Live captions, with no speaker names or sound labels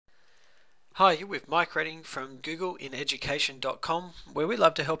Hi, you're with Mike Redding from googleineducation.com, where we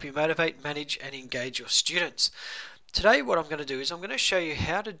love to help you motivate, manage, and engage your students. Today what I'm going to do is I'm going to show you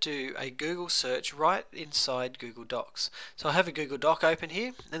how to do a Google search right inside Google Docs. So I have a Google Doc open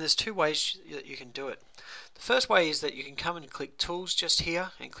here, and there's two ways that you can do it. The first way is that you can come and click Tools just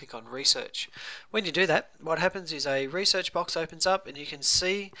here and click on Research. When you do that, what happens is a research box opens up and you can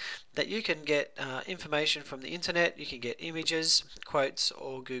see that you can get information from the internet, you can get images, quotes,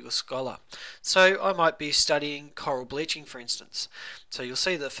 or Google Scholar. So I might be studying coral bleaching, for instance. So you'll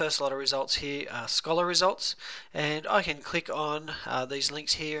see the first lot of results here are Scholar results, and I can click on these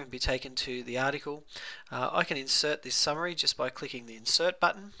links here and be taken to the article. I can insert this summary just by clicking the Insert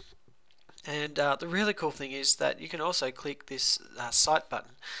button. And the really cool thing is that you can also click this Cite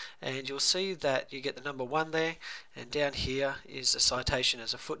button, and you'll see that you get the number 1 there, and down here is a citation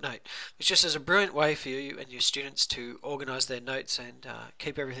as a footnote, which just is a brilliant way for you and your students to organise their notes and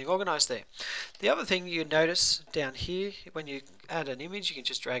keep everything organised there. The other thing you notice down here, when you add an image, you can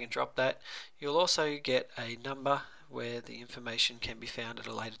just drag and drop that. You'll also get a number where the information can be found at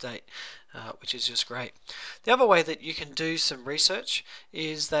a later date, which is just great. The other way that you can do some research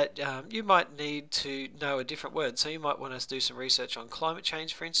is that you might need to know a different word. So you might want to do some research on climate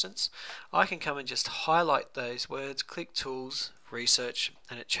change, for instance. I can come and just highlight those words, click Tools, Research,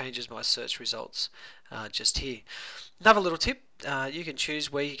 and it changes my search results just here. Another little tip, you can choose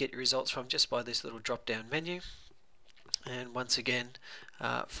where you get your results from just by this little drop down menu, and once again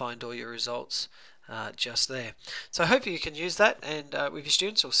find all your results just there. So hopefully you can use that, and with your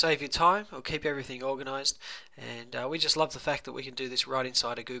students it'll save you time, it'll keep everything organised, and we just love the fact that we can do this right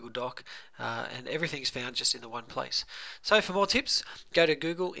inside a Google Doc, and everything's found just in the one place. So for more tips, go to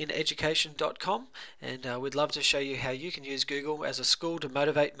googleineducation.com, and we'd love to show you how you can use Google as a school to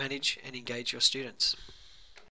motivate, manage and engage your students.